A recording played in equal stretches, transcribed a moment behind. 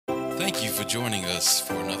for joining us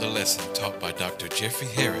for another lesson taught by Dr. Jeffrey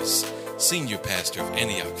Harris, Senior Pastor of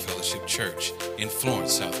Antioch Fellowship Church in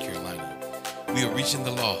Florence, South Carolina. We are reaching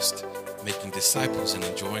the lost, making disciples and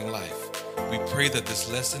enjoying life. We pray that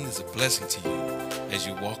this lesson is a blessing to you as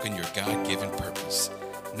you walk in your God-given purpose.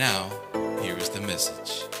 Now, here is the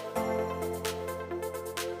message.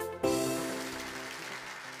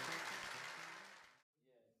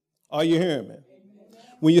 Are you hearing me?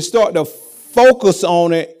 When you start to focus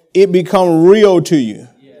on it, it becomes real to you.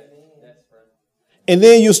 And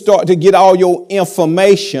then you start to get all your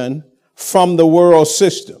information from the world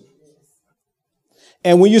system.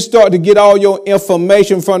 And when you start to get all your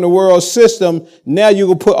information from the world system, now you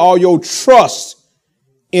can put all your trust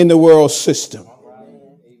in the world system.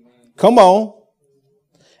 Come on.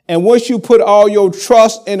 And once you put all your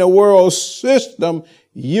trust in the world system,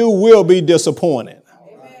 you will be disappointed.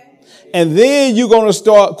 And then you're going to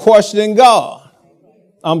start questioning God.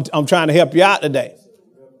 I'm trying to help you out today.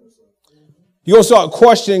 You're going to start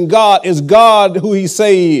questioning God. Is God who he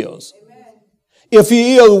say he is? If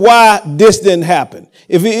he is, why this didn't happen?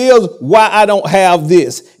 If he is, why I don't have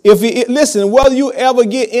this? Listen, whether you ever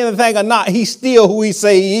get anything or not, he's still who he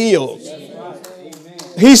say he is.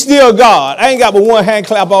 He's still God. I ain't got but one hand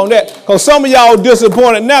clap on that. Because some of y'all are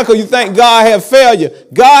disappointed now because you think God have failed you.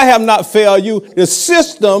 God have not failed you. The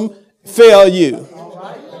system failed you.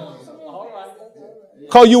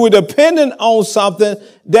 Because you were dependent on something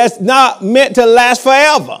that's not meant to last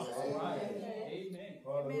forever.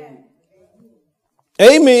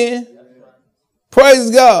 Amen.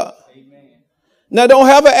 Praise God. Now don't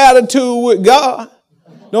have an attitude with God.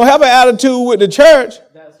 Don't have an attitude with the church.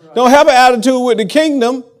 Don't have an attitude with the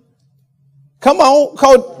kingdom. Come on,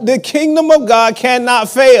 because the kingdom of God cannot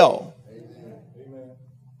fail.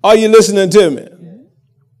 Are you listening to me?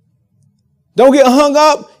 Don't get hung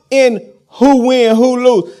up in who win, who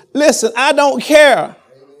lose. Listen, I don't care.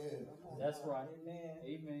 That's right.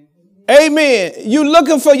 Amen. Amen. You're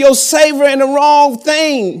looking for your savior in the wrong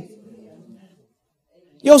thing.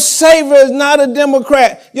 Your savior is not a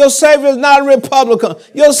Democrat. Your savior is not a Republican.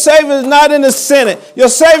 Your savior is not in the Senate. Your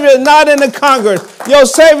savior is not in the Congress. Your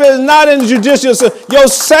savior is not in the judicial system. Your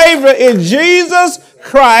savior is Jesus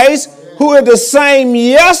Christ, who is the same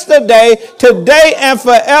yesterday, today, and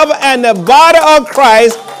forever. And the body of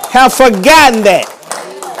Christ have forgotten that.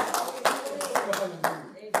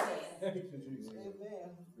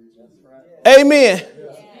 Amen.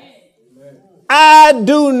 I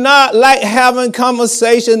do not like having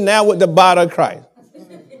conversation now with the body of Christ.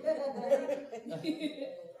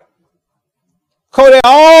 Because they're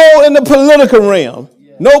all in the political realm.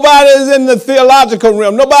 Nobody is in the theological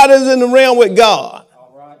realm. Nobody is in the realm with God.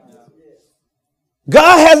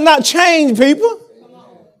 God has not changed, people.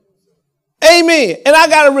 Amen. And I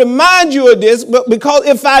got to remind you of this, but because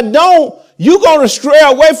if I don't, you're going to stray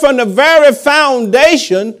away from the very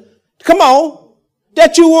foundation, come on,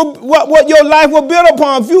 that you will, what your life will build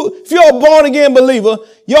upon. If you're a born again believer,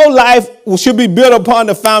 your life should be built upon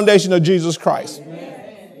the foundation of Jesus Christ.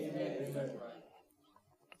 Amen.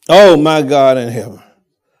 Oh my God in heaven.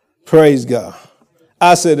 Praise God.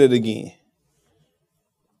 I said it again.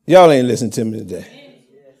 Y'all ain't listening to me today.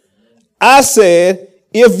 I said,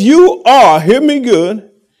 if you are, hear me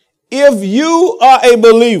good, if you are a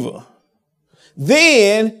believer,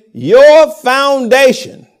 then your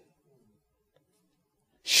foundation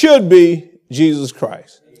should be Jesus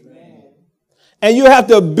Christ. Amen. And you have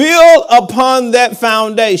to build upon that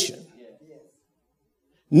foundation.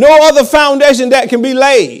 No other foundation that can be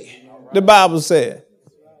laid, the Bible said.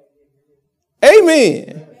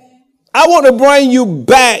 Amen. I want to bring you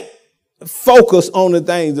back, focus on the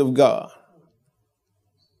things of God.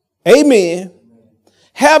 Amen.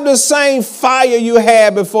 Have the same fire you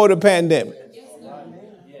had before the pandemic.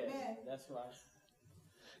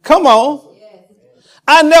 Come on.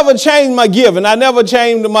 I never changed my giving. I never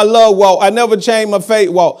changed my love walk. I never changed my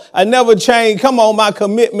faith walk. I never changed, my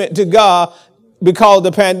commitment to God because of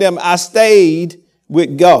the pandemic. I stayed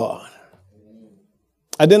with God.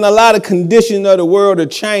 I didn't allow the condition of the world to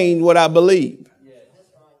change what I believe.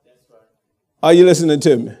 Are you listening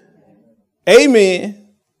to me? Amen.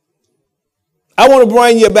 I want to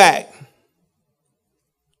bring you back.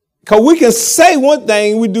 Because we can say one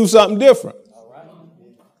thing, we do something different.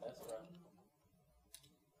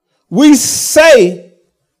 We say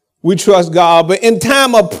we trust God, but in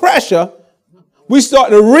time of pressure, we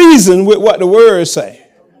start to reason with what the words say.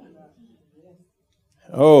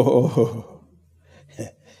 Oh,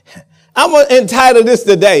 I'm going to entitle this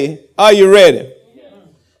today. Are you ready?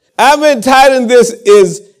 I'm entitling this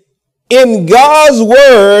is In God's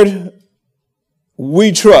Word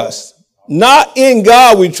We Trust. Not in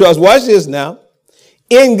God we trust. Watch this now.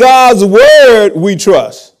 In God's word we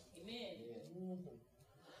trust.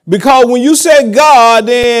 Because when you say God,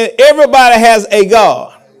 then everybody has a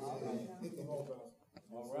God.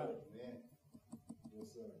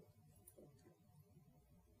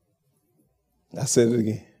 I said it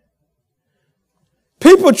again.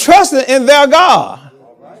 People trusting in their God.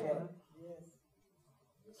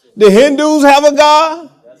 The Hindus have a God.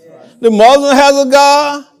 The Muslim has a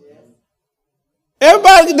God.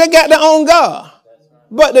 Everybody, they got their own God.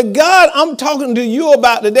 But the God I'm talking to you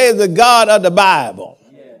about today is the God of the Bible.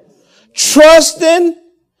 Trusting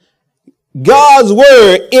God's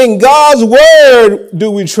word. In God's word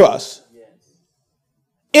do we trust.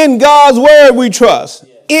 In God's word we trust.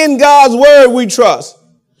 In God's word we trust.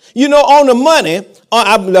 You know, on the money,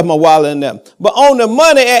 I left my wallet in there. But on the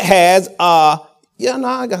money it has, I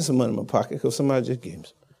got some money in my pocket because somebody just gave me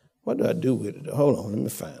some. What do I do with it? Hold on, let me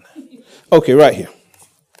find it. Okay, right here.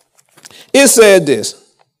 It said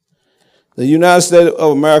this. The United States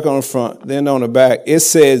of America on the front, then on the back, it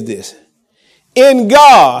says this. In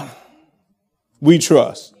God we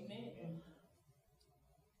trust.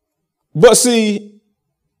 But see,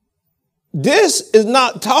 this is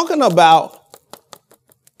not talking about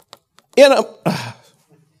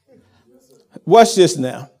watch this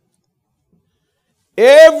now.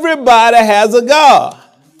 Everybody has a God.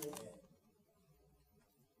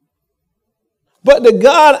 But the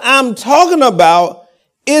God I'm talking about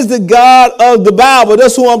is the God of the Bible.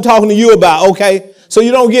 That's who I'm talking to you about, okay? So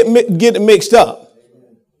you don't get it mixed up.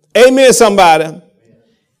 Amen, somebody.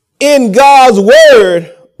 In God's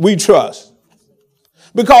word, we trust.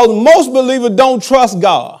 Because most believers don't trust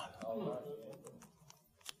God.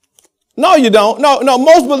 No, you don't. No,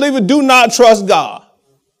 most believers do not trust God.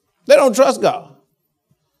 They don't trust God.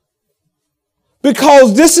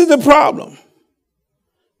 Because this is the problem.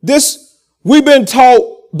 We've been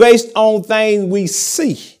taught based on things we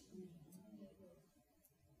see.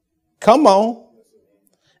 Come on.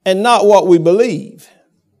 And not what we believe.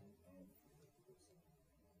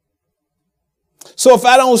 So if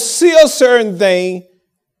I don't see a certain thing,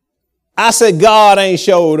 I say God ain't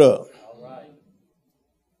showed up.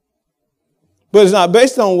 But it's not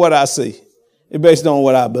based on what I see. It's based on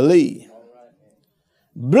what I believe.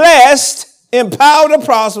 Blessed, empowered, and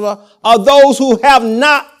prosper are those who have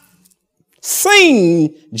not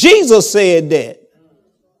seen. Jesus said that.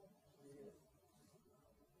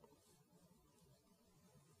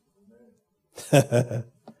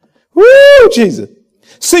 Woo, Jesus.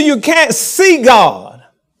 See, you can't see God.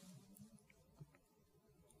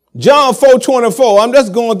 John 4:24. I'm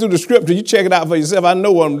just going through the scripture. You check it out for yourself. I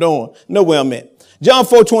know what I'm doing. Know where I'm at. John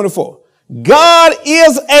 4:24. God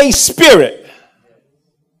is a spirit.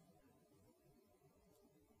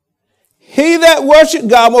 He that worship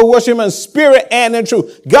God will worship him in spirit and in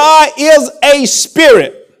truth. God is a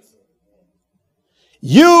spirit.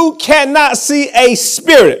 You cannot see a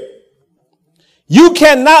spirit. You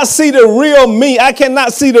cannot see the real me. I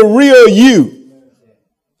cannot see the real you.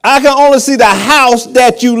 I can only see the house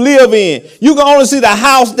that you live in. You can only see the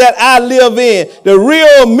house that I live in. The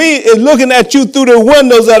real me is looking at you through the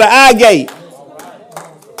windows of the eye gate.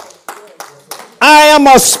 I am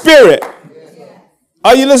a spirit.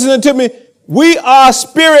 Are you listening to me? We are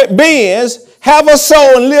spirit beings, have a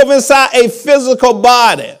soul, and live inside a physical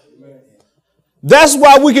body. That's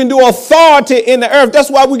why we can do authority in the earth. That's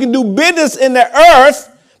why we can do business in the earth,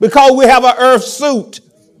 because we have an earth suit.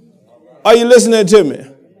 Are you listening to me?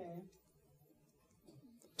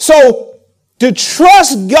 So to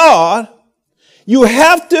trust God, you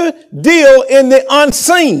have to deal in the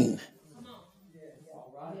unseen.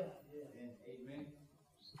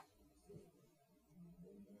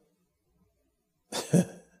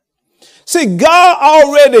 See, God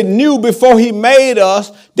already knew before he made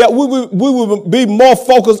us that we would be more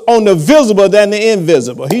focused on the visible than the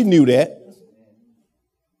invisible. He knew that.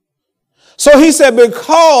 So he said,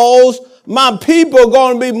 because my people are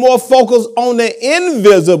going to be more focused on the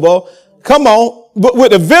invisible, come on, but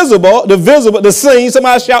with the visible, the seen.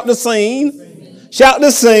 Somebody shout the seen. Shout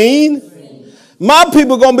the seen. My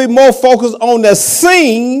people are going to be more focused on the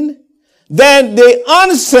seen than the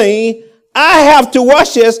unseen. I have to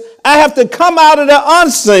watch this. I have to come out of the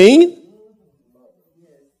unseen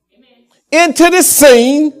into the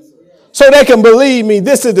seen so they can believe me.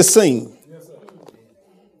 This is the seen.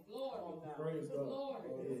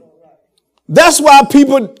 That's why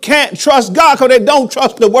people can't trust God, because they don't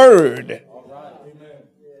trust the word.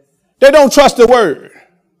 They don't trust the word.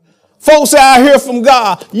 Folks say, I hear from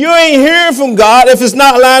God. You ain't hearing from God if it's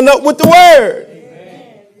not lined up with the word.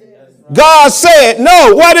 God said,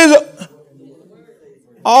 no, what is it?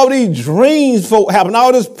 All these dreams folk happen,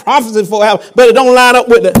 all this prophecy folk happen, but it don't line up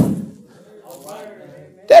with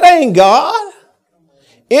that ain't God.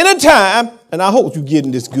 Anytime, and I hope you're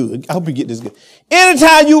getting this good. I hope you get this good.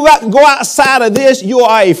 Anytime you got to go outside of this, you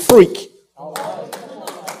are a freak.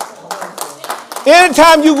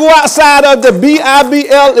 Anytime you go outside of the Bible,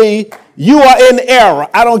 you are in error.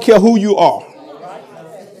 I don't care who you are.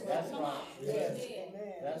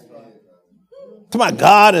 To my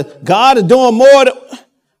God is doing more than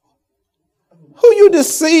who you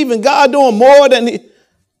deceiving? God doing more than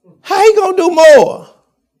how he gonna do more?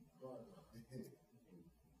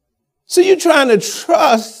 So you're trying to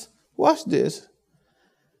trust, watch this.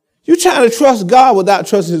 You're trying to trust God without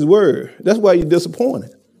trusting his word. That's why you're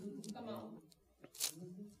disappointed.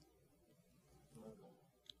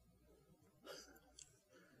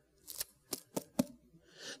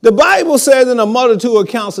 The Bible says in a multitude of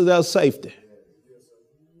counsels there's safety.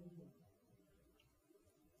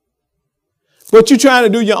 But you're trying to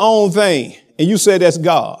do your own thing, and you say that's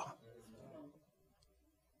God.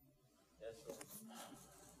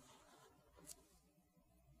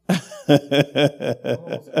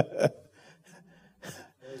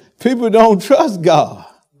 People don't trust God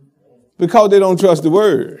because they don't trust the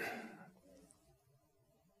word.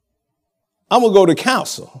 I'm going to go to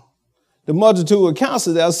counsel. The multitude of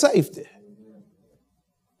counsel, there's safety.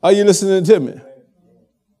 Are you listening to me?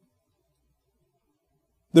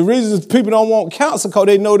 The reason people don't want counsel because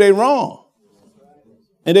they know they're wrong.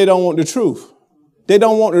 And they don't want the truth. They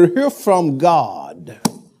don't want to hear from God.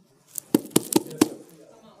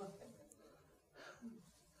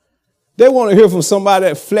 They want to hear from somebody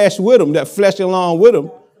that flesh with them, that flesh along with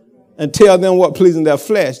them, and tell them what pleasing their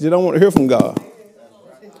flesh. They don't want to hear from God.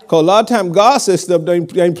 Because a lot of times God says stuff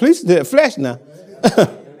that ain't pleasing to their flesh now.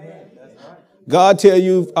 God tell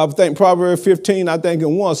you, I think Proverbs 15, I think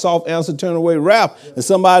in 1, soft answer turn away wrath, and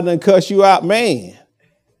somebody done cuss you out, man.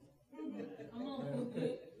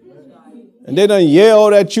 And they done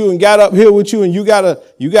yelled at you and got up here with you, and you got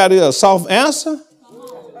a soft answer?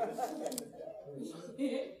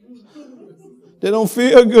 They don't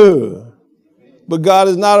feel good. But God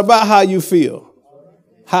is not about how you feel,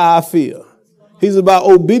 how I feel. He's about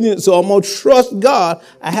obedience, so I'm going to trust God.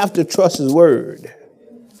 I have to trust his word.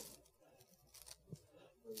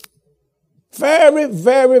 Very,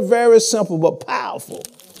 very, very simple, but powerful.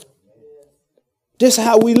 This is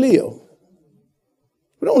how we live.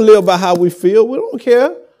 We don't live by how we feel. We don't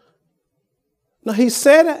care. No, he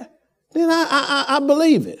said it, then I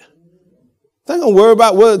believe it. I ain't going to worry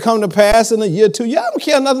about whether it come to pass in a year or two. Y'all don't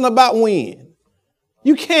care nothing about when.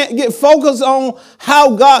 You can't get focused on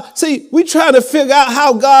how God. See, we try to figure out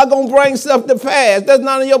how God going to bring stuff to pass. That's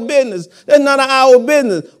none of your business. That's none of our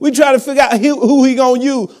business. We try to figure out who he going to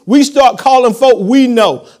use. We start calling folk we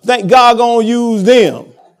know. Think God going to use them.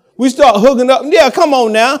 We start hooking up. Yeah, come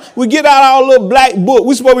on now. We get out our little black book.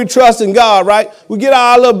 We're supposed to be trusting God, right? We get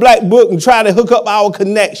out our little black book and try to hook up our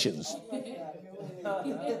connections.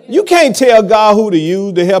 You can't tell God who to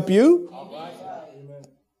use to help you.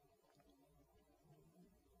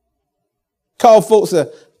 Call folks and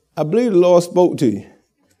say, I believe the Lord spoke to you.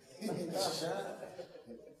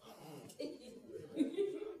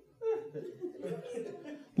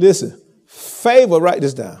 Listen, favor, write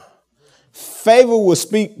this down. Favor will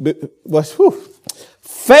speak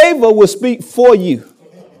for you.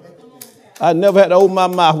 I never had to open my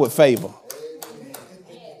mouth with favor.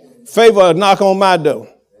 Favor will knock on my door.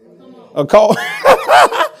 A call.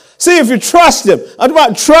 See if you trust him. I'm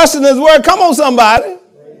about trusting his word. Come on, somebody.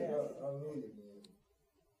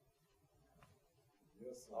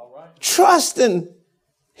 Trusting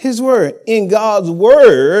his word. In God's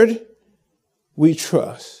word, we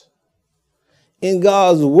trust. In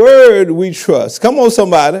God's word, we trust. Come on,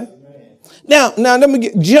 somebody. Now let me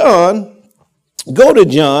get John. Go to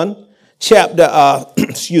John chapter,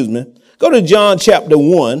 Go to John chapter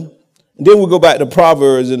 1. And then we'll go back to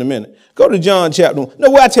Proverbs in a minute. Go to John chapter 1. No,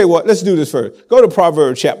 well, I tell you what, let's do this first. Go to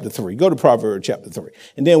Proverbs chapter 3. Go to Proverbs chapter 3.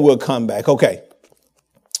 And then we'll come back. Okay.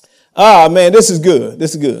 Ah, man, this is good.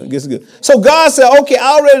 This is good. This is good. So God said, okay,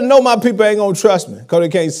 I already know my people ain't going to trust me because they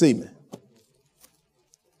can't see me.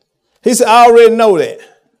 He said, I already know that.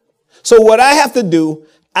 So what I have to do,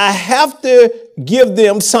 I have to give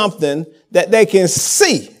them something that they can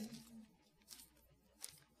see.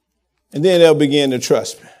 And then they'll begin to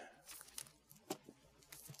trust me.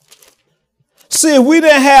 See, if we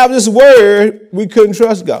didn't have this word, we couldn't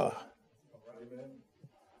trust God.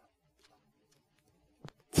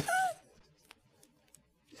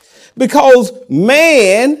 Because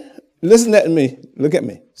man, listen to me, look at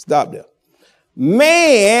me, stop there.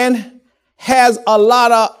 Man has a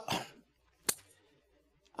lot of,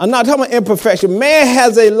 I'm not talking about imperfection. Man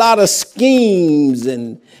has a lot of schemes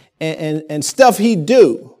and stuff he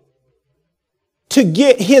do to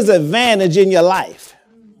get his advantage in your life.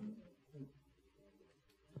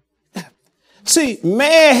 See,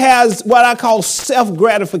 man has what I call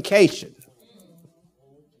self-gratification.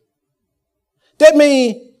 That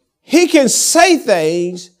means he can say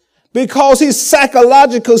things because he's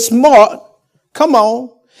psychologically smart. Come on.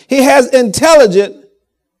 He has intelligence.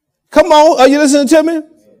 Come on. Are you listening to me?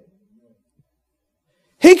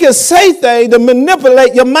 He can say things to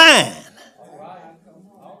manipulate your mind.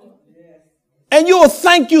 And you'll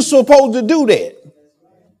think you're supposed to do that.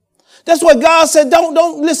 That's what God said.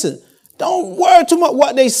 Don't listen. Don't worry too much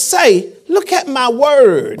what they say. Look at my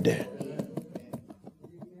word.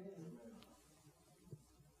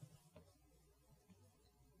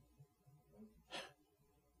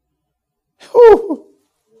 Whew.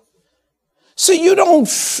 See,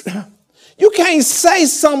 you can't say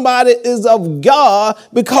somebody is of God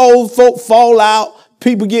because folk fall out,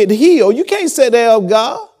 people get healed. You can't say they're of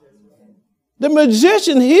God. The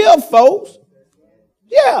magician healed folks.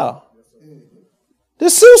 Yeah. The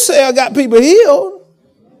soothsayer got people healed.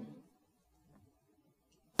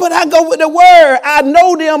 But I go with the word. I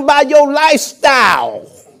know them by your lifestyle,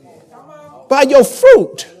 by your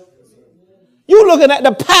fruit. You looking at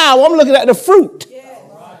the power, I'm looking at the fruit.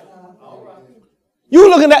 You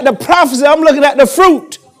looking at the prophecy, I'm looking at the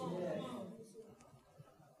fruit.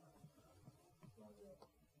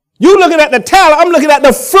 You looking at the talent, I'm looking at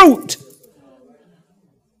the fruit.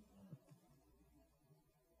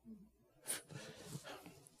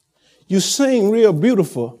 You sing real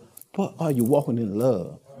beautiful, but are you walking in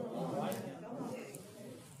love?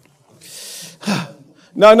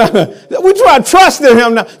 No. We try to trust in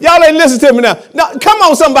him now. Y'all ain't listen to me now. No, come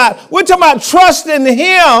on, somebody. We're talking about trusting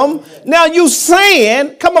him. Now you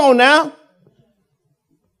saying, come on now.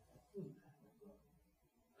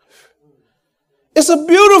 It's a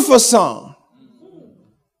beautiful song.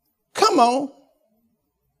 Come on.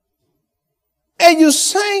 And you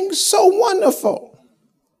sing so wonderful.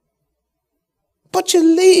 But you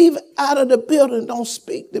leave out of the building, don't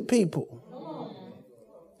speak to people.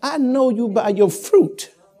 I know you by your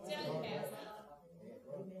fruit.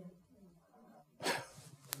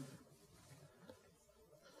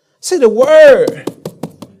 See, the word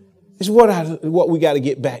is what we got to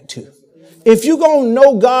get back to. If you're going to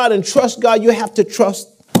know God and trust God, you have to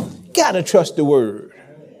got to trust the word.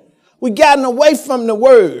 We gotten away from the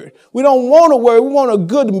word. We don't want a word. We want a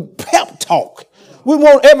good pep talk. We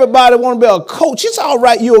want everybody to be a coach. It's all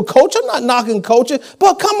right, you're a coach. I'm not knocking coaches.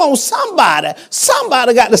 But come on, somebody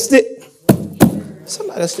got to stick.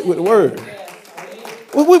 Somebody stick with the word.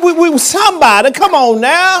 Somebody, come on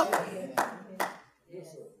now.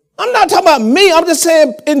 I'm not talking about me. I'm just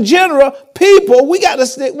saying in general, people, we got to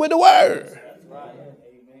stick with the word.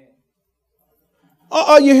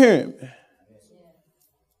 Are you hearing me?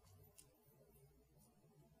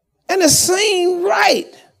 And it seemed right.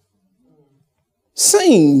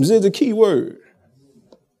 Seems is the key word.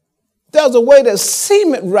 There's a way that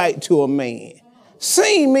seemeth right to a man.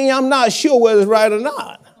 Seem me, I'm not sure whether it's right or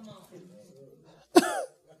not.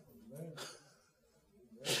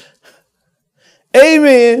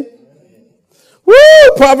 Amen. Woo!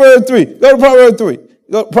 Proverbs 3. Go to Proverbs 3.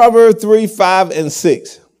 Go to Proverbs 3, 5, and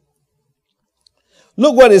 6.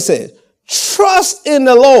 Look what it says. Trust in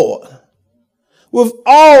the Lord with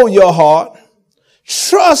all your heart.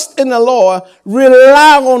 Trust in the Lord.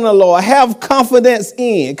 Rely on the Lord. Have confidence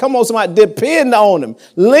in. Come on, somebody. Depend on him.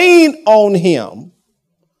 Lean on him.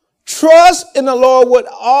 Trust in the Lord with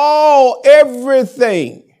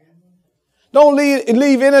everything. Don't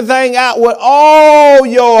leave anything out with all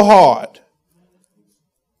your heart.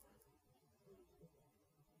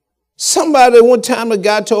 Somebody one time, a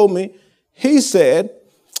guy told me, he said,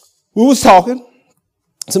 we was talking,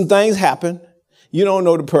 some things happened. You don't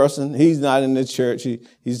know the person. He's not in the church.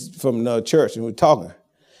 He's from another church, and we're talking.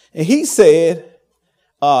 And he said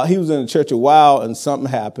he was in the church a while, and something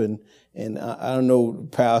happened. And I don't know,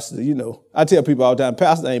 pastor, I tell people all the time,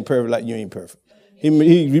 pastor ain't perfect like you ain't perfect. He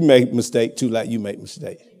make mistake too like you make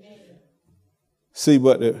mistake. See,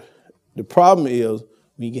 but the problem is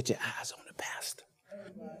when you get your eyes on the pastor,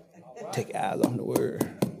 take your eyes on the word.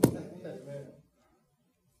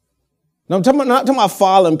 No, I'm not talking about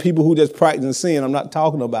following people who just practice sin. I'm not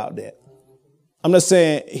talking about that. I'm not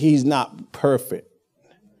saying he's not perfect.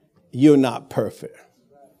 You're not perfect.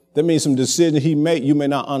 That means some decisions he make you may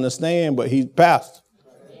not understand, but he's pastor.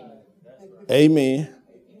 Amen.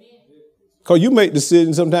 Because you make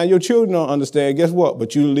decisions sometimes your children don't understand. Guess what?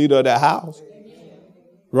 But you're the leader of that house.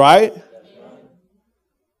 Right?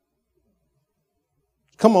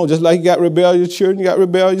 Come on, just like you got rebellious children, you got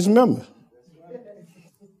rebellious members.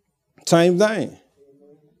 Same thing.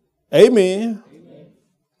 Amen.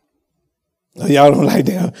 Oh, y'all don't like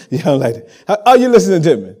that. Y'all don't like that. Are you listening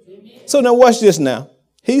to me? So now watch this now.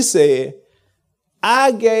 He said,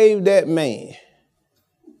 I gave that man.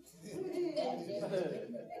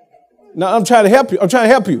 Now I'm trying to help you.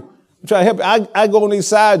 I go on these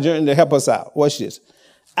side journey to help us out. Watch this.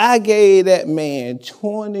 I gave that man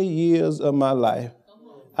 20 years of my life.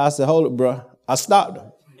 I said, hold it, bro. I stopped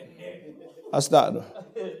him.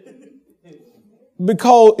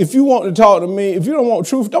 Because if you want to talk to me, if you don't want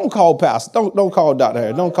truth, don't call pastor. Don't call Dr.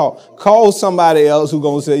 Harris. Don't call somebody else who's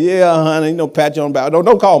going to say, yeah, honey, pat you on the back.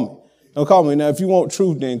 Don't call me. Don't call me. Now, if you want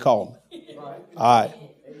truth, then call me. All right.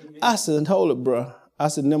 I said, hold it, bro. I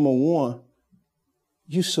said, number one,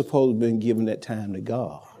 you supposed to have been giving that time to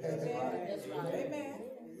God.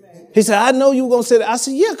 He said, I know you were going to say that. I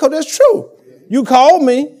said, yeah, because that's true. You called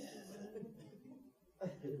me.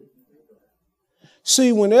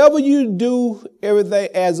 See, whenever you do everything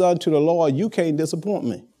as unto the Lord, you can't disappoint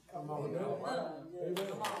me. Come on,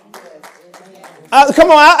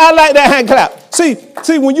 I like that hand clap. See,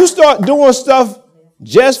 when you start doing stuff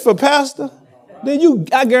just for pastor, then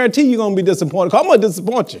I guarantee you're going to be disappointed. 'Cause I'm going to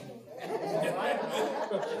disappoint you.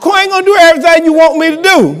 I ain't going to do everything you want me to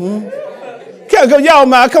do. Y'all,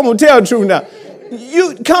 man, come on, tell the truth now.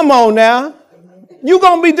 Come on now. You're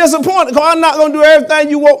going to be disappointed because I'm not going to do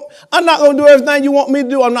everything you want. I'm not going to do everything you want me to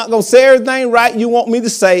do. I'm not going to say everything right you want me to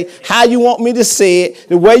say, how you want me to say it,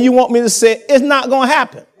 the way you want me to say it. It's not going to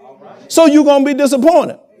happen. So you're going to be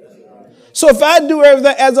disappointed. So if I do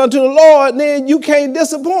everything as unto the Lord, then you can't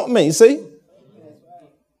disappoint me, see?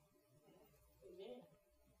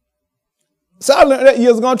 So I learned that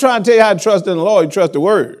years ago. I'm trying to tell you how to trust in the Lord. You trust the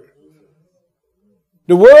word.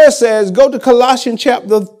 The word says, go to Colossians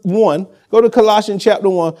chapter 1. Go to Colossians chapter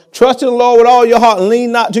 1. Trust in the Lord with all your heart and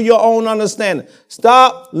lean not to your own understanding.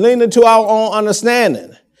 Stop leaning to our own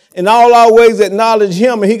understanding. In all our ways acknowledge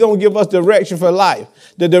him and he's going to give us direction for life.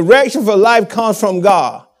 The direction for life comes from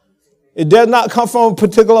God. It does not come from a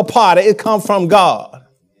particular party. It comes from God.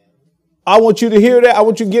 I want you to hear that. I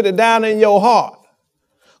want you to get it down in your heart.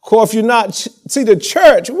 Of course, if you're not, see the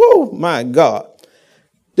church, whoa, my God.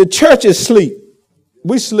 The church is asleep.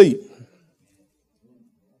 We sleep.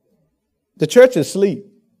 The church is asleep.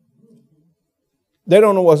 They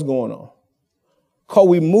don't know what's going on. Because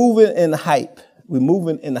we're moving in hype. We're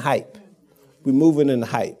moving in hype. We're moving in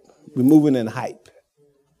hype. We're moving in hype.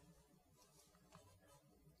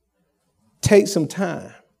 Take some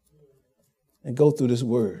time and go through this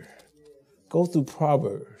word. Go through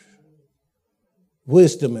Proverbs.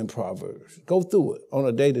 Wisdom in Proverbs. Go through it on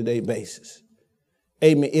a day-to-day basis.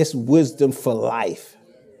 Amen. It's wisdom for life.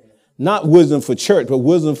 Not wisdom for church, but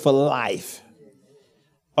wisdom for life.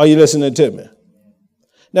 Are you listening to me?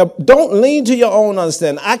 Now, don't lean to your own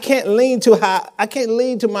understanding. I can't lean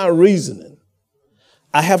to my reasoning.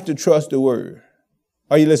 I have to trust the word.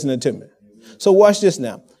 Are you listening to me? So watch this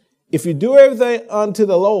now. If you do everything unto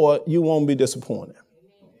the Lord, you won't be disappointed.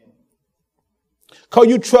 Because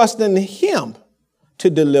you trust in him to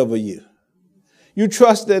deliver you. You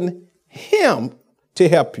trust in him to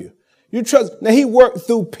help you. You trust. Now, he worked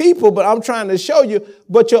through people, but I'm trying to show you,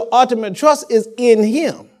 but your ultimate trust is in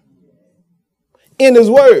him, in his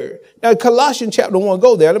word. Now, Colossians chapter 1,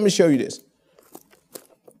 go there. Let me show you this.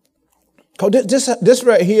 This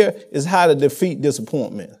right here is how to defeat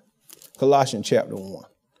disappointment. Colossians chapter 1.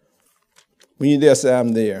 When you're there, say,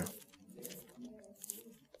 I'm there.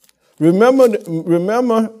 Remember,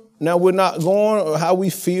 now we're not going on how we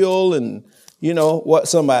feel and, what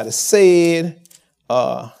somebody said.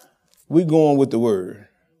 We're going with the word.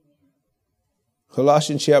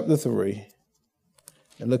 Colossians chapter 3.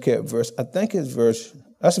 And look at that's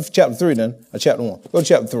chapter 3 then, or chapter 1. Go to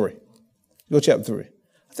chapter 3. Go to chapter 3.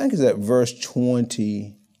 I think it's at verse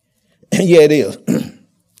 20. Yeah, it is.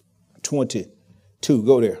 22.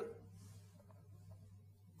 Go there.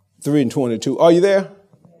 3 and 22. Are you there?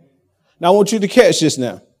 Now I want you to catch this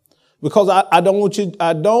now. Because I don't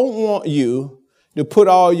want you to put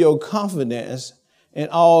all your confidence and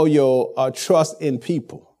all your trust in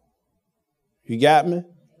people. You got me?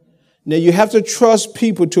 Now you have to trust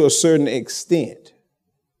people to a certain extent.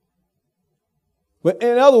 But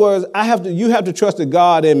in other words, you have to trust the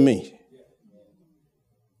God in me.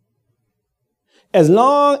 As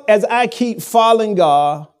long as I keep following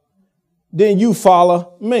God, then you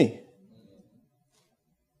follow me.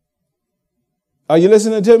 Are you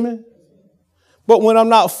listening to me? But when I'm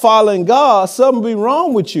not following God, something will be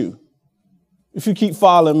wrong with you if you keep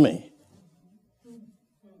following me.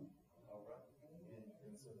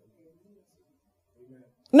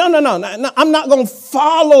 No. I'm not going to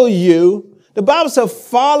follow you. The Bible says,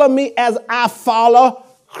 follow me as I follow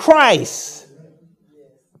Christ.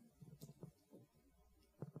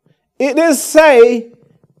 It didn't say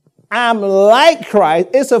I'm like Christ.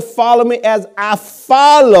 It's a follow me as I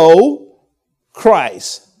follow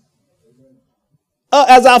Christ.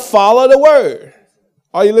 As I follow the word.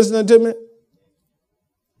 Are you listening to me?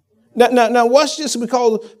 Now watch this,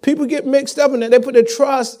 because people get mixed up in it. They put their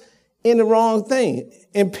trust in the wrong thing.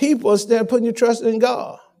 And people, instead of putting your trust in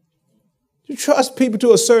God. You trust people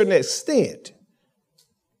to a certain extent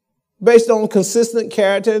based on consistent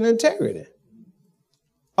character and integrity.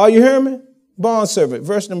 Are you hearing me? Bondservant,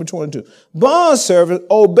 verse number 22. Bondservant,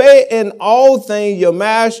 obey in all things your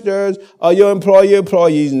masters or your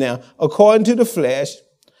employees now, according to the flesh,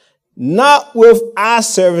 not with eye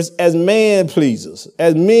service as men pleasers.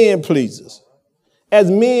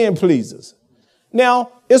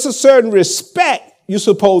 Now, it's a certain respect you're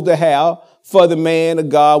supposed to have for the man of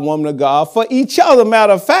God, woman of God, for each other.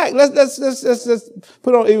 Matter of fact, let's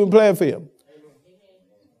put on even playing field.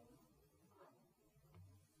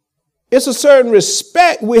 It's a certain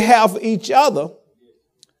respect we have for each other,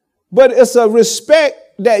 but it's a respect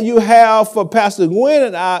that you have for Pastor Gwen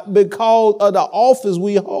and I because of the office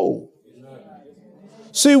we hold.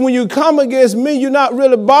 See, when you come against me, you're not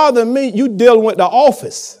really bothering me. You're dealing with the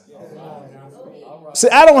office. See,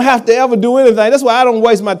 I don't have to ever do anything. That's why I don't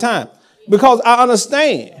waste my time, because I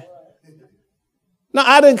understand. Now,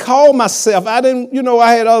 I didn't call myself. I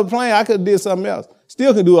had other plans. I could have did something else.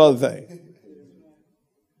 Still can do other things.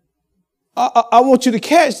 I want you to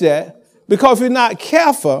catch that, because if you're not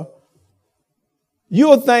careful,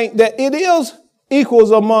 you'll think that it is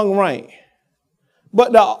equals among rank.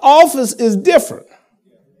 But the office is different.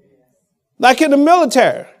 Like in the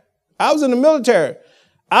military. I was in the military.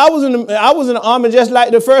 I was in the army just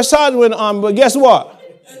like the first sergeant was in the army, but guess what?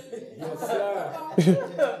 Yes, sir.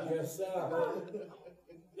 Yes, sir.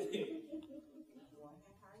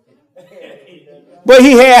 But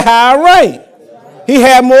he had higher rank. He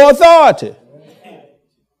had more authority.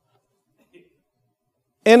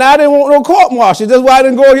 And I didn't want no court martial. That's why I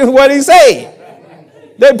didn't go against what he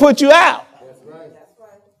said. They put you out.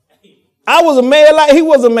 I was a man like he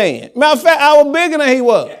was a man. Matter of fact, I was bigger than he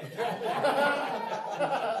was.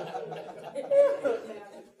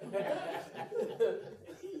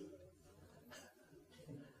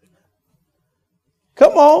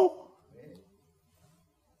 Come on.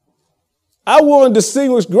 I won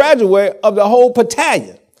distinguished graduate of the whole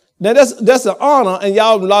battalion. Now that's an honor, and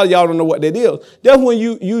a lot of y'all don't know what that is. That's when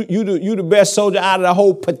you the best soldier out of the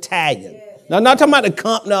whole battalion. Now I'm not talking about the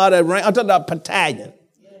company or the rank. I'm talking about battalion.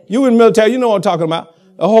 You in the military, you know what I'm talking about.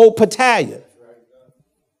 The whole battalion.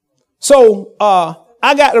 So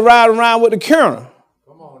I got to ride around with the colonel.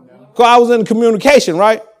 Because I was in communication,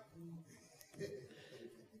 right?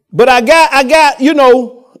 But I got a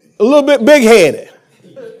little bit big-headed.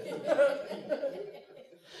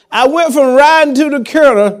 I went from riding to the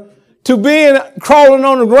colonel to crawling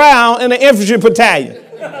on the ground in an infantry battalion.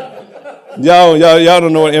 Y'all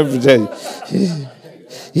don't know what infantry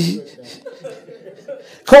is.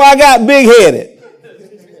 Because I got big-headed.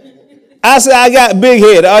 I said I got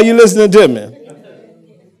big-headed. Are you listening to me?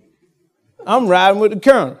 I'm riding with the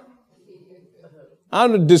colonel.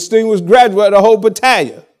 I'm the distinguished graduate of the whole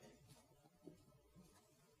battalion.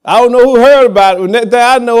 I don't know who heard about it. But next thing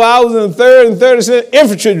I know, I was in the 3rd and 36th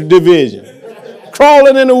Infantry Division,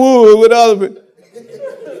 crawling in the woods with other people.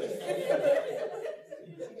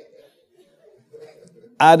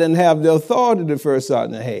 I didn't have the authority the first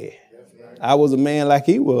sergeant had. I was a man like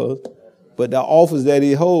he was, but the office that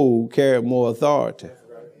he held carried more authority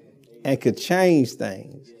and could change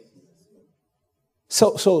things.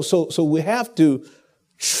 So we have to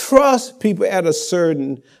trust people at a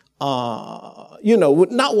certain, not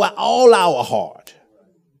with all our heart,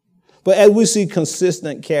 but as we see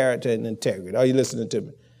consistent character and integrity. Are you listening to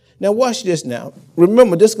me? Now watch this now.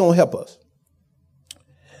 Remember, this is going to help us.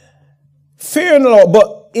 Fearing the Lord,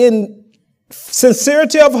 but in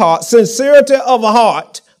sincerity of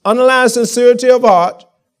heart, underline sincerity of heart,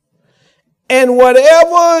 and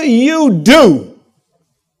whatever you do,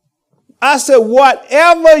 I said,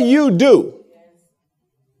 whatever you do.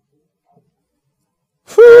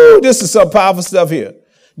 Whew, this is some powerful stuff here.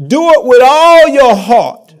 Do it with all your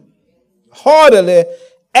heart, heartily,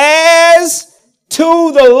 as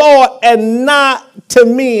to the Lord and not to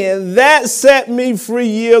men. That set me free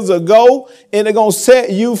years ago, and it's going to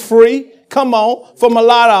set you free. Come on, from a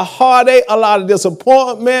lot of heartache, a lot of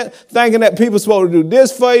disappointment, thinking that people are supposed to do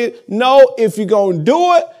this for you. No, if you're going to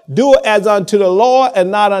do it as unto the Lord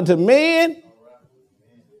and not unto men.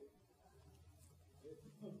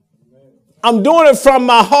 I'm doing it from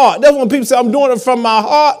my heart. That's when people say, I'm doing it from my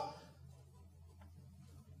heart.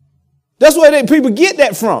 That's where people get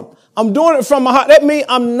that from. I'm doing it from my heart. That means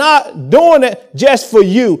I'm not doing it just for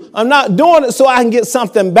you. I'm not doing it so I can get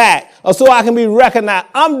something back or so I can be recognized.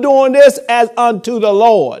 I'm doing this as unto the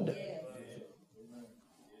Lord.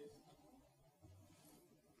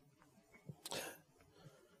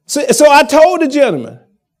 So I told the gentleman,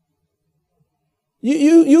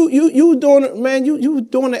 you doing it, man. You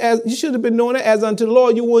doing it as you should have been doing it as unto the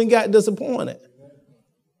Lord. You wouldn't got disappointed.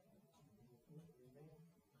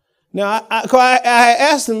 Now I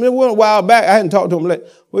asked him. It went a while back. I hadn't talked to him. Like,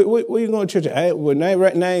 where you going to church? I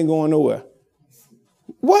ain't going nowhere.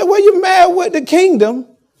 Why you mad with the kingdom?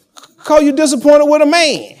 Cause you disappointed with a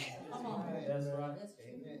man.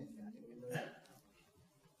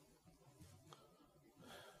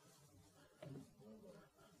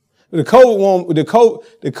 The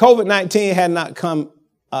COVID-19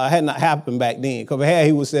 had not happened back then. Because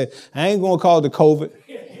he would say, I ain't going to call it the COVID.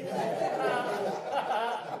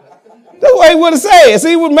 That's what he would have said.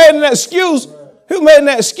 See, he would have made an excuse. He made an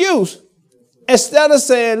excuse. Instead of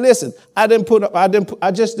saying, listen, I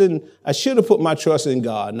should have put my trust in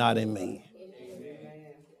God, not in me.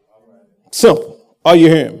 Simple. Are you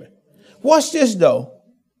hearing me? Watch this though.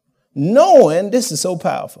 Knowing, this is so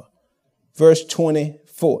powerful. Verse 24.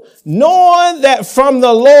 Knowing that from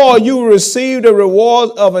the Lord you receive the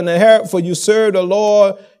rewards of an inheritance, for you serve the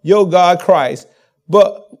Lord your God Christ.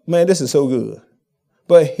 But, man, this is so good.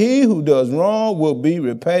 But he who does wrong will be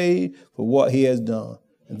repaid for what he has done.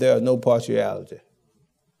 And there is no partiality.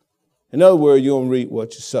 In other words, you're going to reap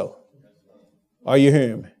what you sow. Are you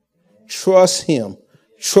hearing me? Trust him.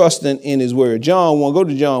 Trusting in his word. John 1. Go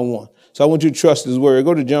to John 1. So I want you to trust his word.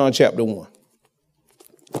 Go to John chapter 1.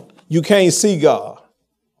 You can't see God.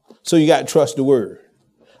 So you got to trust the word.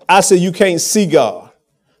 I say you can't see God.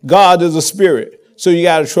 God is a spirit. So you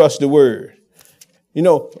got to trust the word. You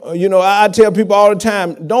know, I tell people all the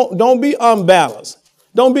time, don't be unbalanced.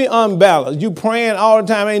 Don't be unbalanced. You praying all the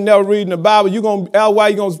time, ain't never reading the Bible. Why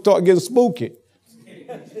you going to start getting spooky?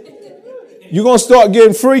 You're going to start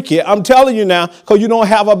getting freaky. I'm telling you now, because you don't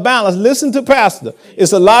have a balance. Listen to Pastor.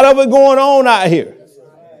 It's a lot of it going on out here.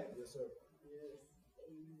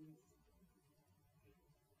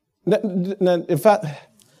 Now, if I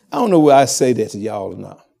don't know whether I say that to y'all or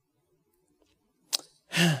not.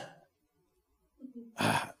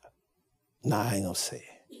 Nah, I ain't gonna say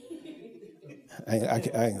it. I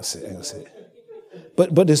ain't gonna say it.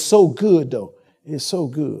 But it's so good though. It's so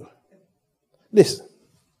good. Listen.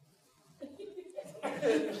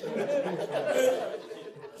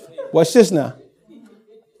 Watch this now.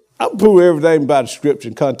 I'll prove everything by the scripture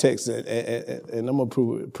and context, and I'm going to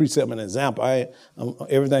prove it, precept and example. I'm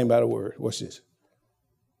everything by the word. Watch this.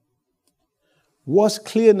 What's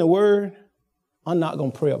clear in the word, I'm not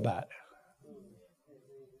going to pray about it.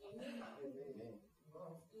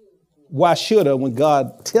 Why should I when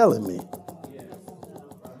God telling me?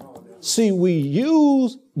 See, we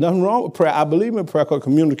use, nothing wrong with prayer. I believe in prayer because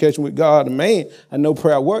communication with God and man. I know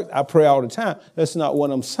prayer works. I pray all the time. That's not what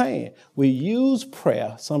I'm saying. We use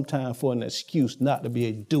prayer sometimes for an excuse not to be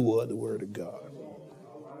a doer of the word of God.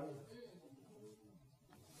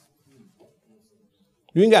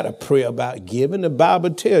 You ain't got to pray about giving. The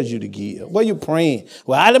Bible tells you to give. What are you praying?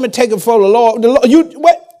 Well, let me take it for the Lord.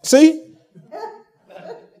 What? See?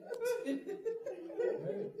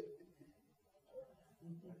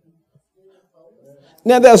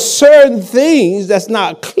 Now, there's certain things that's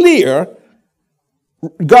not clear.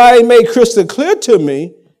 God ain't made crystal clear to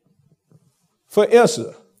me. For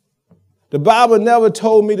instance, the Bible never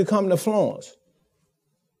told me to come to Florence.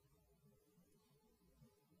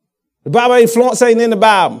 The Bible ain't Florence ain't in the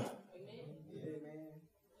Bible.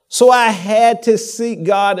 So I had to seek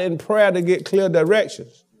God in prayer to get clear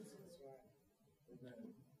directions.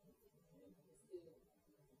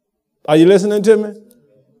 Are you listening to me?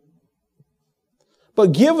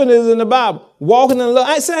 But giving is in the Bible. Walking in love.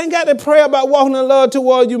 I ain't got to pray about walking in love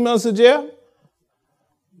toward you, Minister Jeff.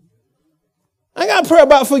 I ain't got to pray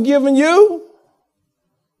about forgiving you.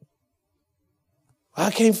 I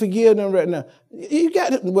can't forgive them right now. You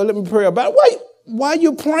got to, well, let me pray about it. Why are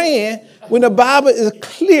you praying when the Bible is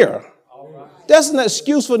clear? That's an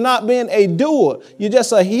excuse for not being a doer. You're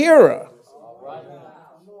just a hearer.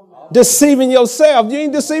 Deceiving yourself. You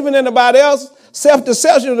ain't deceiving anybody else.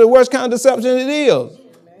 Self-deception is the worst kind of deception it is.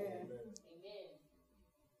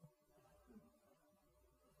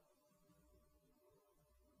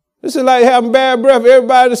 This is like having bad breath.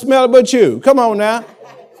 Everybody to smell it but you. Come on now.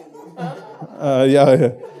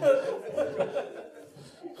 Yeah.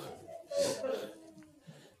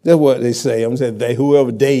 That's what they say. I'm saying they,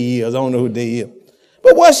 whoever they is. I don't know who they is.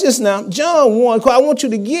 But watch this now. John 1, because I want you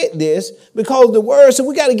to get this, because the word, so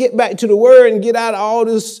we got to get back to the word and get out of all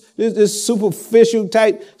this superficial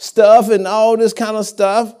type stuff and all this kind of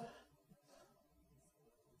stuff.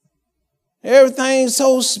 Everything's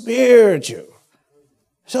so spiritual.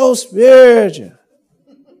 So spiritual.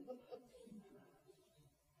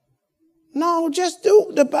 No, just do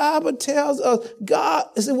what the Bible tells us. God,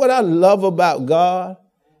 this is what I love about God,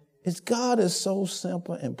 is God is so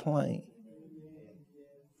simple and plain.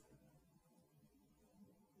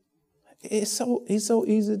 He's so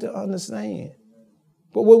easy to understand.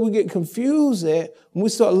 But what we get confused at, when we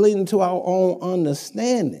start leaning to our own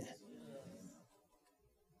understanding.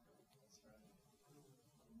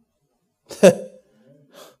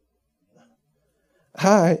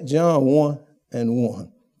 All right, John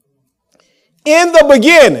 1:1. In the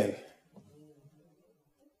beginning,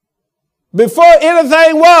 before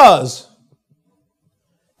anything was,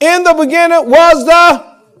 in the beginning was the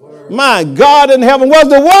Word. My God in heaven was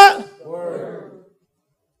the what? Word.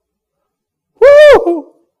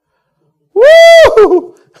 Woo!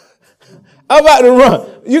 Woo! I'm about to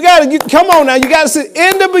run. You got to come on now. You got to say,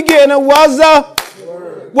 in the beginning was the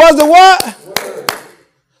Word. Was the what? Word.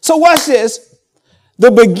 So watch this. The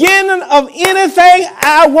beginning of anything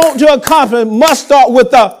I want to accomplish must start with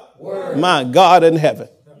the Word. My God in heaven.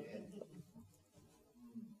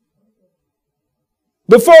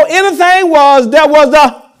 Before anything was, there was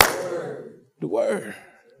the Word. The Word.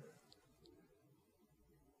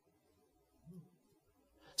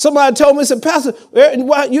 Somebody told me, said, Pastor,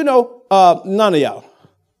 well, you know, none of y'all.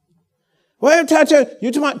 Well, every time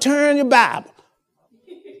you talking about turn your Bible.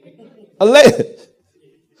 A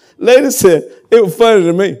lady said, it was funny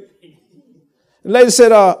to me. The lady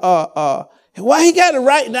said, why he got to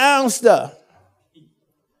write down stuff?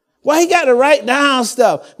 Why he got to write down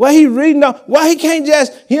stuff? Why he reading down? Why he can't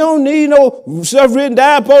just, he don't need no stuff written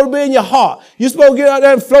down, supposed to be in your heart. You're supposed to get out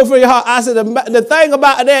there and flow from your heart. I said, the thing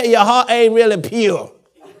about that, your heart ain't really pure.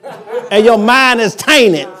 And your mind is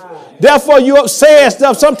tainted. Therefore, you upset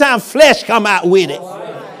stuff. Sometimes flesh come out with it.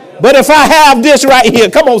 But if I have this right here,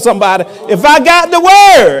 come on somebody, if I got the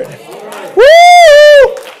word,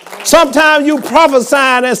 woo! Sometimes you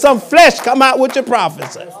prophesying and some flesh come out with your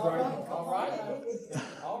prophecy.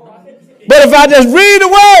 But if I just read the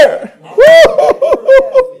word,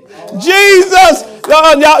 woo! Jesus,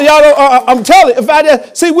 y'all, I'm telling you, if I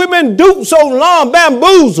just, see, we've been duped so long,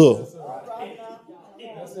 bamboozled.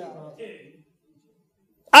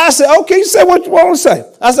 I said, okay, you say what you want to say.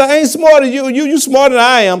 I said, I ain't smarter than you. You smarter than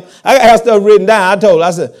I am. I got stuff written down. I told her,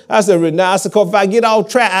 I said written down. I said, if I get off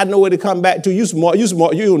track, I know where to come back to. You smart. You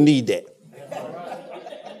don't need that.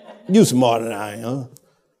 You smarter than I am.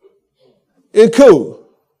 It's cool.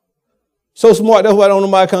 So smart, that's why I don't know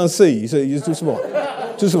nobody can't see. You say, you're too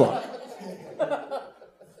smart. Too smart.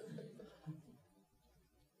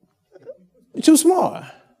 You're too smart.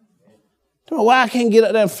 Why I can't get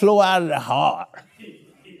up there and flow out of the heart?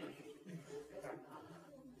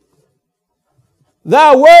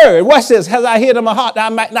 Thy word, watch this, has I hid in my heart that I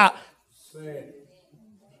might not.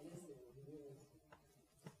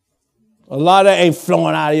 A lot of that ain't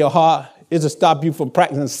flowing out of your heart. It's to stop you from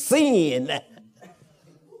practicing sin.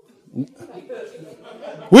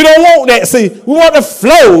 We don't want that. See, we want to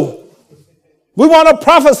flow. We want to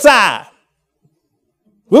prophesy.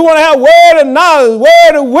 We want to have word of knowledge,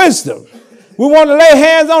 word of wisdom. We want to lay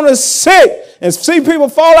hands on the sick and see people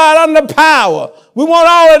fall out under power. We want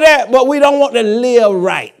all of that, but we don't want to live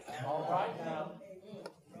right. All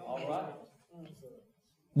right.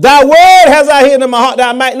 Thy word has I hid in my heart that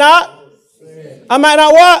I might not. Sin. I might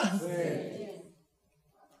not what? Sin.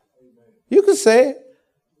 You can say it.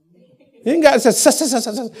 You ain't got to say sin.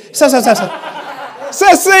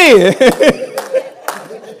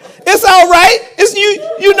 It's all right. It's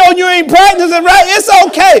you know you ain't practicing right. It's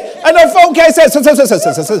okay. I know folk can't say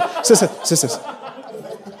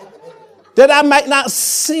that I might not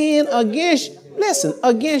sin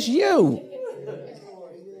against you.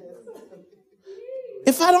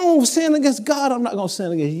 If I don't sin against God, I'm not going to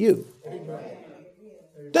sin against you.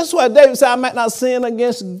 That's why David said I might not sin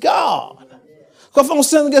against God. Because if I'm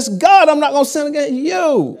sin against God, I'm not going to sin against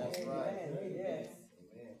you.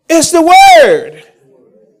 It's the word.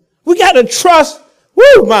 We got to trust.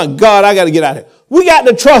 Woo, my God, I got to get out of here. We got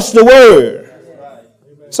to trust the word.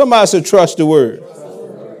 Somebody said trust the word.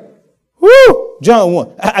 Woo! John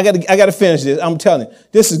 1. I got to finish this. I'm telling you,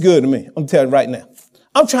 this is good to me. I'm telling you right now.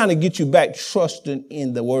 I'm trying to get you back trusting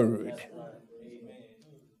in the word.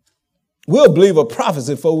 We'll believe a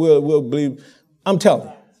prophecy before we'll believe. I'm telling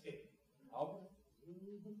you.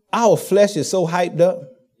 Our flesh is so hyped up.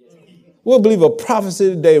 We'll believe a prophecy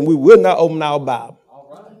today and we will not open our Bible.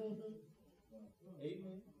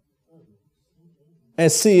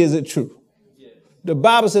 And see, is it true? The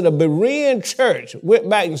Bible said the Berean church went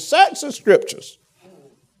back and searched the scriptures.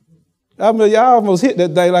 I mean, y'all almost hit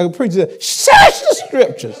that thing like a preacher said, search the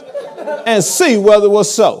scriptures and see whether it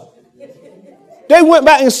was so. They went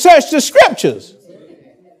back and searched the scriptures.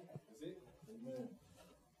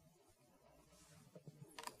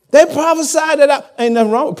 They prophesied that ain't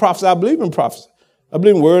nothing wrong with prophecy. I believe in prophecy. I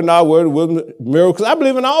believe in word, not word, wisdom, miracles. I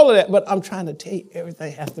believe in all of that. But I'm trying to tell you,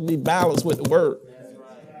 everything has to be balanced with the word.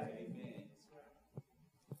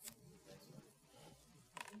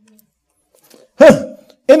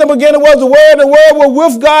 In the beginning was the Word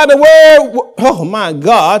was with God, the Word, oh my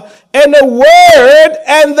God, and the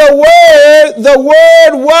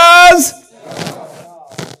Word was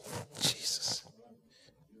Jesus.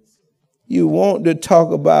 You want to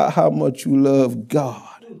talk about how much you love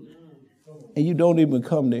God, and you don't even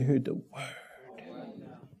come to hear the Word.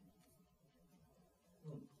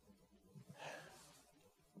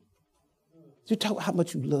 You talk about how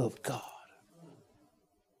much you love God,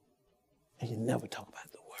 and you never talk about the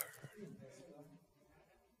Word.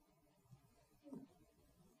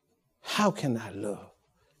 How can I love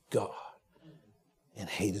God and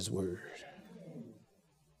hate His Word?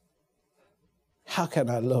 How can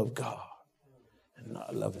I love God and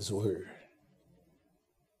not love His Word?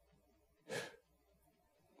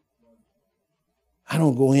 I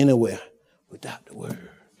don't go anywhere without the Word.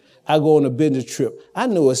 I go on a business trip. I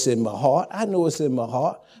know it's in my heart.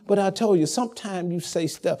 But I told you, sometimes you say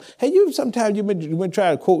stuff. Hey, sometimes you've been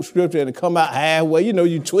trying to quote scripture and it come out halfway.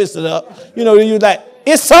 You twist it up. You're like,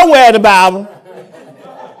 it's somewhere in the Bible.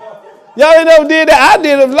 Y'all ain't never did that. I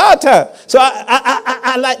did it a lot of times. So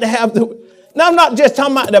I like to have the... Now, I'm not just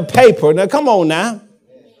talking about the paper. Now, come on now.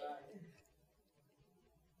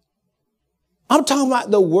 I'm talking about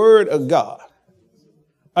the Word of God.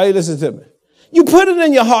 Are you listening to me? You put it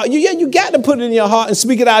in your heart. You got to put it in your heart and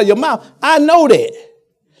speak it out of your mouth. I know that.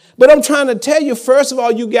 But I'm trying to tell you, first of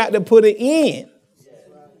all, you got to put it in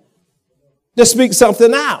to speak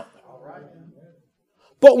something out.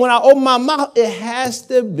 But when I open my mouth, it has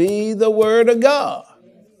to be the Word of God.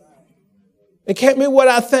 It can't be what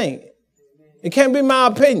I think. It can't be my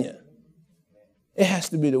opinion. It has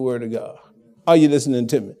to be the Word of God. Are you listening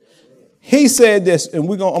to me? He said this, and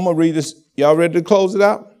I'm going to read this. Y'all ready to close it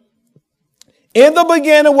out? In the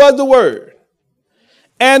beginning was the Word,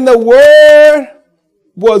 and the Word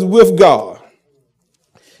was with God,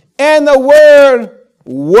 and the Word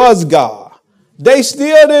was God. They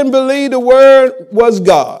still didn't believe the Word was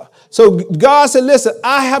God. So God said, listen,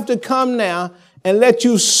 I have to come now and let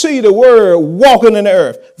you see the Word walking in the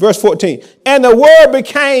earth. Verse 14. And the Word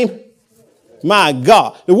became, my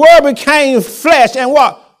God, the Word became flesh and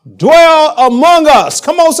what? Dwell among us.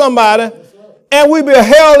 Come on, somebody. And we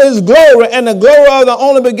beheld His glory and the glory of the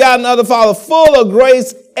only begotten of the Father, full of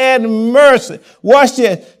grace and mercy. Watch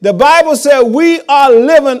this. The Bible said we are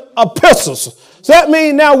living epistles. So that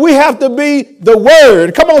means now we have to be the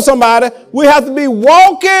Word. Come on, somebody. We have to be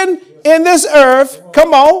walking in this earth.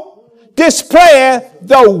 Come on. Displaying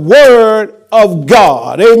the Word of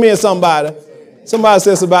God. Amen, somebody. Somebody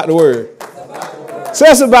says about the Word.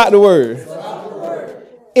 Says about the Word.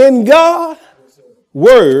 In God's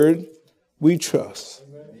Word, we trust.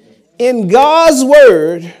 In God's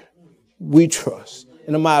Word, we trust.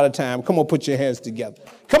 And I'm out of time. Come on, put your hands together.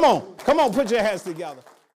 Come on, put your hands together.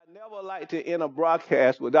 I never like to end a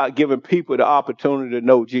broadcast without giving people the opportunity to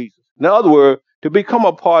know Jesus. In other words, to become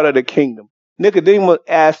a part of the kingdom. Nicodemus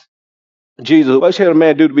asked Jesus, what should a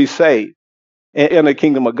man do to be saved and in the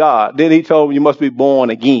kingdom of God? Then he told him, you must be born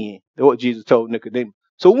again. That's what Jesus told Nicodemus.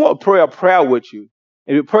 So we want to pray a prayer with you.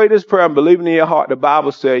 If you pray this prayer and believe in your heart, the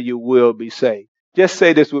Bible says you will be saved. Just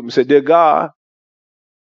say this with me. Say, dear God,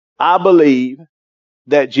 I believe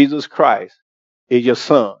that Jesus Christ is your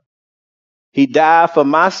Son. He died for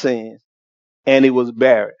my sins and He was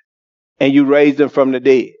buried. And you raised Him from the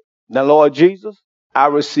dead. Now, Lord Jesus, I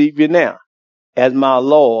receive you now as my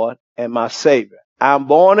Lord and my Savior. I'm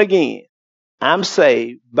born again. I'm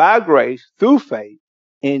saved by grace through faith.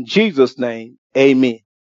 In Jesus' name, amen.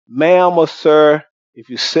 Ma'am or sir, if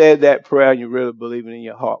you said that prayer and you really believe it in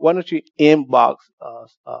your heart, why don't you inbox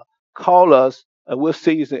us, call us, and we'll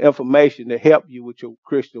send you some information to help you with your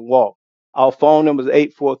Christian walk. Our phone number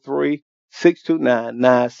is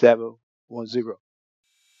 843-629-9710.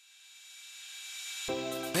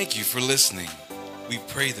 Thank you for listening. We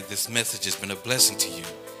pray that this message has been a blessing to you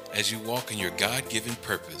as you walk in your God-given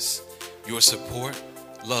purpose. Your support,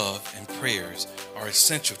 love, and prayers are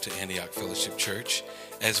essential to Antioch Fellowship Church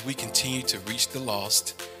as we continue to reach the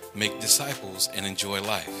lost, make disciples, and enjoy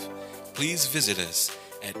life. Please visit us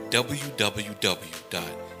at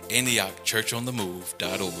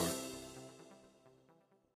www.antiochchurchonthemove.org.